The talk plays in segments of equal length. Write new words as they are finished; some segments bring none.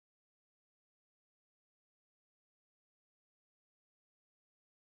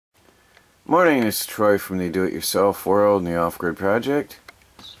Morning, this is Troy from the Do-It-Yourself World and the Off-Grid Project.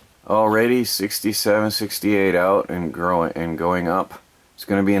 Already 67, 68 out and growing and going up. It's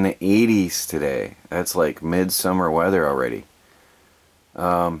going to be in the 80s today. That's like midsummer weather already.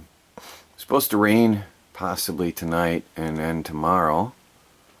 Supposed to rain possibly tonight and then tomorrow.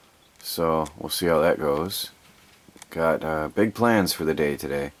 So we'll see how that goes. Got big plans for the day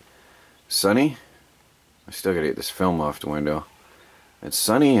today. Sunny. I still gotta get this film off the window. It's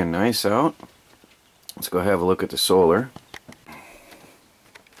sunny and nice out. Let's go have a look at the solar.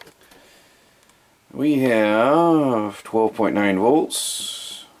 We have 12.9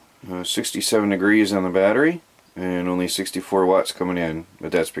 volts, 67 degrees on the battery, and only 64 watts coming in.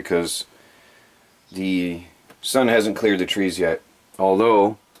 But that's because the sun hasn't cleared the trees yet.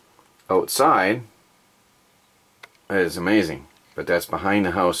 Although, outside is amazing. But that's behind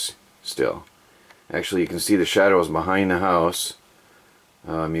the house still. Actually, you can see the shadows behind the house.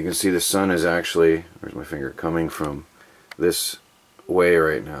 You can see the sun is actually, where's my finger, coming from this way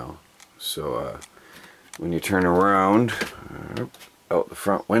right now. So when you turn around out the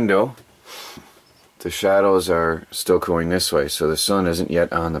front window, the shadows are still going this way, so the sun isn't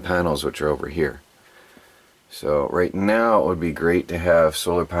yet on the panels, which are over here. So right now it would be great to have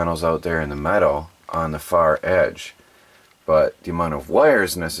solar panels out there in the meadow on the far edge, but the amount of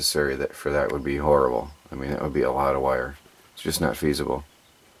wires necessary for that would be horrible. I mean, that would be a lot of wire. It's just not feasible.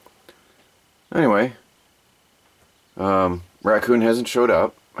 Anyway, raccoon hasn't showed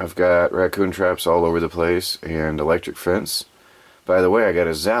up. I've got raccoon traps all over the place and electric fence. By the way, I got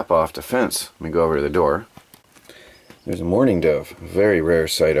a zap off the fence. Let me go over to the door. There's a mourning dove, a very rare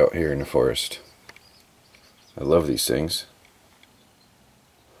sight out here in the forest. I love these things.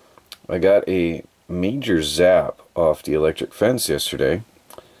 I got a major zap off the electric fence yesterday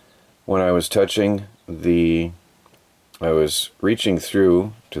when I was touching I was reaching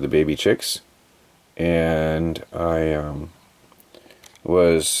through to the baby chicks, and I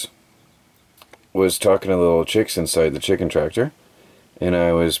was talking to the little chicks inside the chicken tractor, and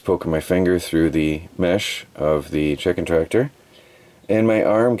I was poking my finger through the mesh of the chicken tractor, and my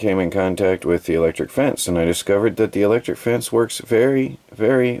arm came in contact with the electric fence, and I discovered that the electric fence works very,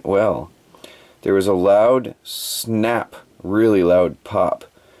 very well. There was a loud snap, really loud pop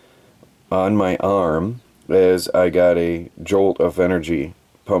on my arm as I got a jolt of energy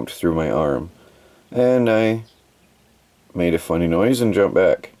pumped through my arm, and I made a funny noise and jumped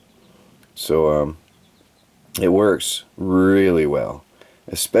back. So it works really well,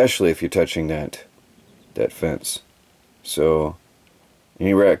 especially if you're touching that fence. So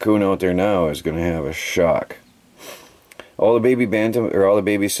any raccoon out there now is going to have a shock. All the baby all the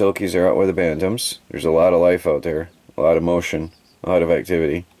baby silkies are out with the bantams. There's a lot of life out there, a lot of motion, a lot of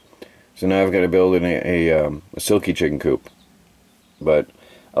activity. So now I've got to build a silky chicken coop. But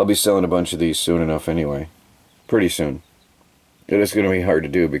I'll be selling a bunch of these soon enough anyway. Pretty soon. It is going to be hard to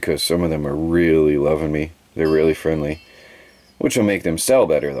do because some of them are really loving me. They're really friendly. Which will make them sell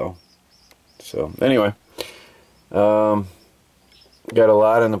better though. So anyway. Got a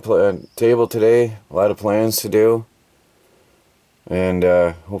lot on the table today. A lot of plans to do. And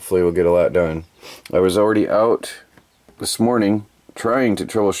hopefully we'll get a lot done. I was already out this morning trying to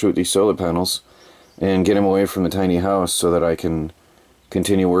troubleshoot these solar panels and get them away from the tiny house so that I can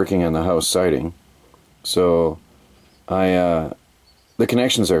continue working on the house siding. So the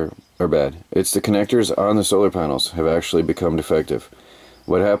connections are bad. It's the connectors on the solar panels have actually become defective.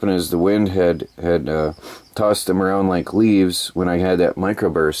 What happened is the wind had tossed them around like leaves when I had that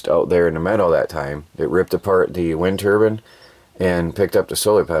microburst out there in the meadow that time. It ripped apart the wind turbine and picked up the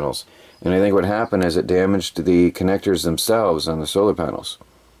solar panels. And I think what happened is it damaged the connectors themselves on the solar panels,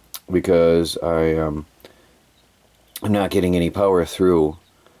 because I'm not getting any power through.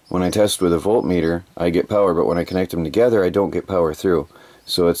 When I test with a voltmeter, I get power, but when I connect them together, I don't get power through.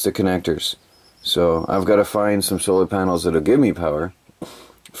 So it's the connectors. So I've got to find some solar panels that'll give me power,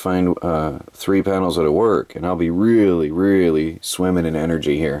 find 3 panels that'll work, and I'll be really, really swimming in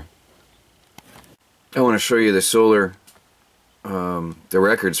energy here. I want to show you the solar the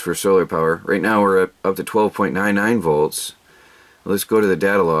records for solar power. Right now we're up to 12.99 volts. Let's go to the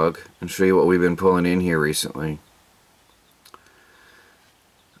data log and show you what we've been pulling in here recently.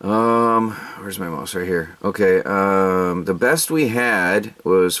 Where's my mouse? Right here. Okay, the best we had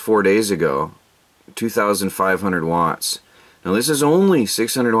was 4 days ago, 2,500 watts. Now this is only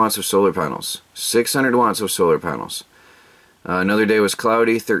 600 watts of solar panels. 600 watts of solar panels. Another day was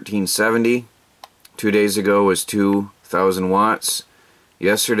cloudy, 1370. 2 days ago was 2,000 watts.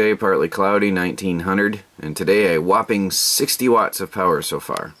 Yesterday, partly cloudy, 1900. And today, a whopping 60 watts of power so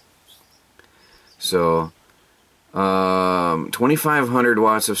far. So, 2,500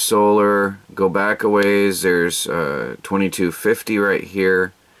 watts of solar. Go back a ways, there's 2,250 right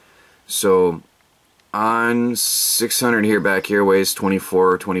here. So on 600 here, back here weighs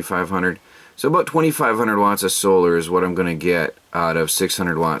 24 or 2,500. So about 2,500 watts of solar is what I'm going to get out of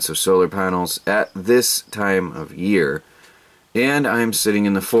 600 watts of solar panels at this time of year. And I'm sitting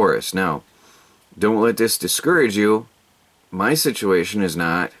in the forest. Now, don't let this discourage you. My situation is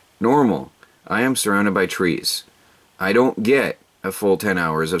not normal. I am surrounded by trees. I don't get a full 10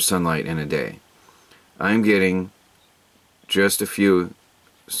 hours of sunlight in a day. I'm getting just a few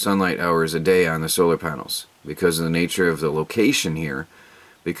sunlight hours a day on the solar panels because of the nature of the location here,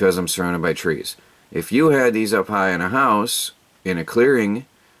 because I'm surrounded by trees. If you had these up high in a house, in a clearing,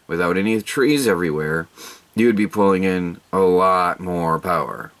 without any trees everywhere, you would be pulling in a lot more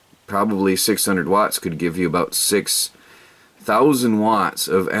power. Probably 600 watts could give you about 6,000 watts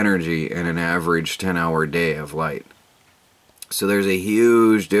of energy in an average 10-hour day of light. So there's a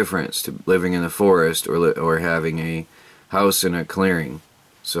huge difference to living in the forest or having a house in a clearing.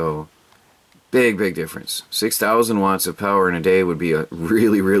 So big difference. 6,000 watts of power in a day would be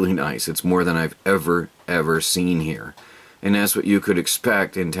really nice. It's more than I've ever seen here. And that's what you could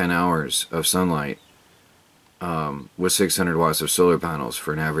expect in 10 hours of sunlight with 600 watts of solar panels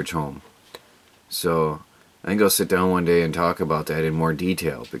for an average home. So I think I'll sit down one day and talk about that in more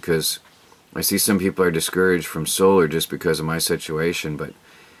detail, because I see some people are discouraged from solar just because of my situation, but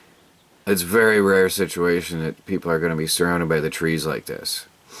it's a very rare situation that people are going to be surrounded by the trees like this.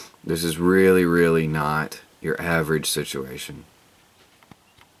 This is really not your average situation.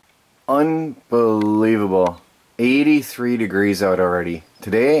 Unbelievable. 83 degrees out already.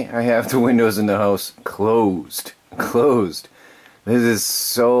 Today I have the windows in the house closed. This is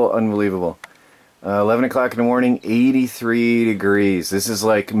so unbelievable. 11 o'clock in the morning, 83 degrees. This is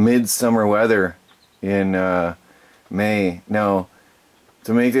like midsummer weather in May. Now,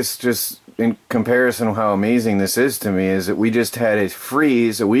 to make this just in comparison of how amazing this is to me, is that we just had a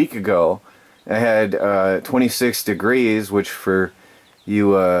freeze a week ago. I had 26 degrees, which for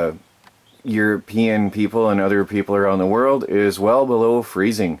you European people and other people around the world is well below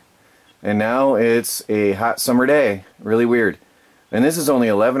freezing. And now it's a hot summer day. Really weird. And this is only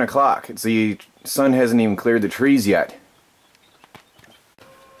 11 o'clock. The sun hasn't even cleared the trees yet.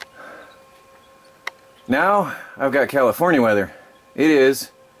 Now I've got California weather. It is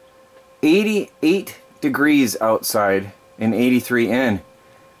 88 degrees outside and 83 in.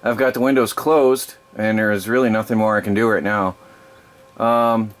 I've got the windows closed and there's really nothing more I can do right now.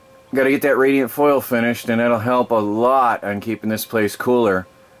 Got to get that radiant foil finished, and that'll help a lot on keeping this place cooler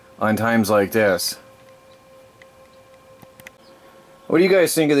on times like this. What do you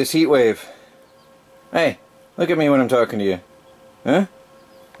guys think of this heat wave? Hey, look at me when I'm talking to you. Huh?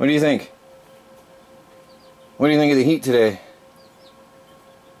 What do you think? What do you think of the heat today?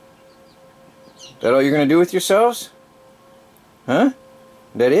 That all you're going to do with yourselves? Huh?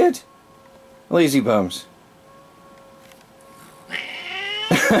 That it? Lazy bums.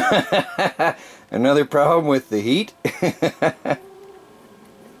 Another problem with the heat.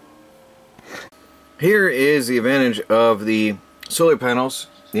 Here is the advantage of the solar panels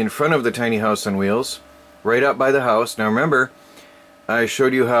in front of the tiny house on wheels, right up by the house. Now remember, I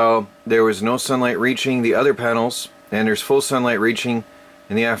showed you how there was no sunlight reaching the other panels, and there's full sunlight reaching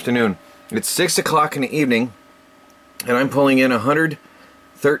in the afternoon. It's 6 o'clock in the evening, and I'm pulling in 100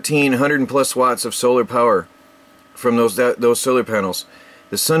 plus watts of solar power from those solar panels.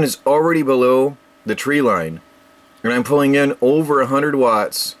 The sun is already below the tree line, and I'm pulling in over 100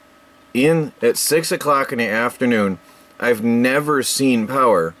 watts in at 6 o'clock in the afternoon. I've never seen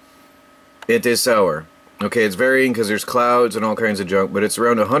power at this hour. Okay, it's varying because there's clouds and all kinds of junk, but it's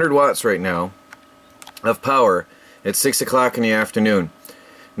around 100 watts right now of power at 6 o'clock in the afternoon.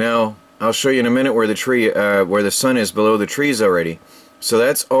 Now, I'll show you in a minute where the sun is below the trees already. So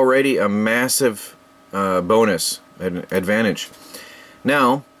that's already a massive bonus, an advantage.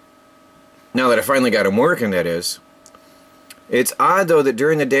 Now that I finally got them working, that is. It's odd though that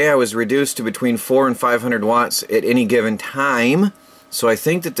during the day I was reduced to between 400 and 500 watts at any given time. So I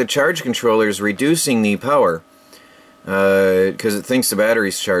think that the charge controller is reducing the power because it thinks the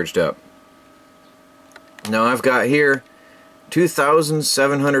battery's charged up. Now I've got here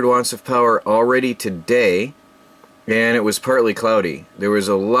 2,700 watts of power already today, and it was partly cloudy. There was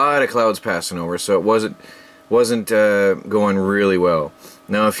a lot of clouds passing over, so it wasn't going really well.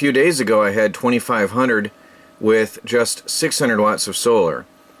 Now a few days ago I had 2,500 with just 600 watts of solar,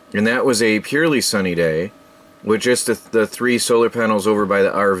 and that was a purely sunny day with just the 3 solar panels over by the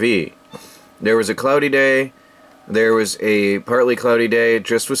RV. There was a cloudy day, there was a partly cloudy day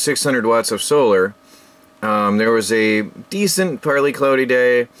just with 600 watts of solar, There was a decent partly cloudy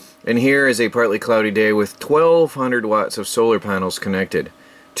day, and here is a partly cloudy day with 1,200 watts of solar panels connected.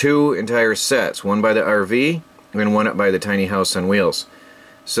 2 entire sets, one by the RV and one up by the tiny house on wheels.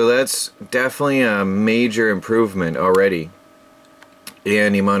 So that's definitely a major improvement already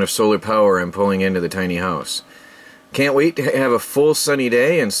in the amount of solar power I'm pulling into the tiny house. Can't wait to have a full sunny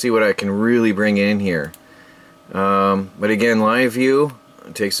day and see what I can really bring in here. But again, live view,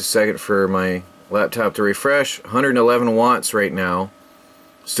 it takes a second for my laptop to refresh. 111 watts right now,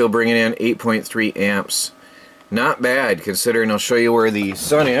 still bringing in 8.3 amps. Not bad, considering I'll show you where the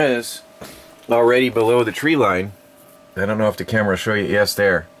sun is, already below the tree line. I don't know if the camera will show you. Yes,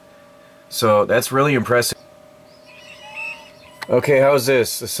 there. So that's really impressive. Okay, how's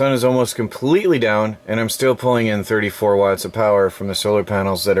this? The sun is almost completely down, and I'm still pulling in 34 watts of power from the solar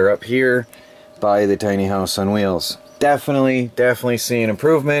panels that are up here by the tiny house on wheels. Definitely see an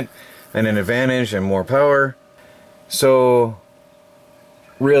improvement and an advantage and more power. So,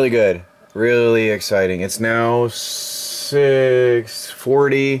 really good. Really exciting. It's now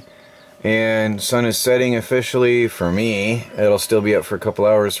 6:40 and sun is setting officially for me. It'll still be up for a couple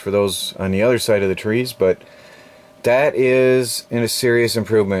hours for those on the other side of the trees, but that is a serious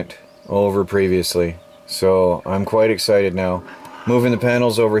improvement over previously. So I'm quite excited now. Moving the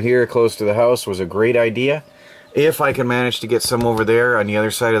panels over here close to the house was a great idea. If I can manage to get some over there on the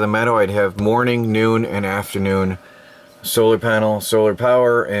other side of the meadow, I'd have morning, noon, and afternoon solar panel, solar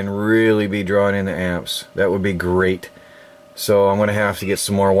power, and really be drawing in the amps. That would be great. So I'm going to have to get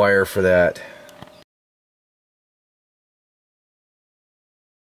some more wire for that.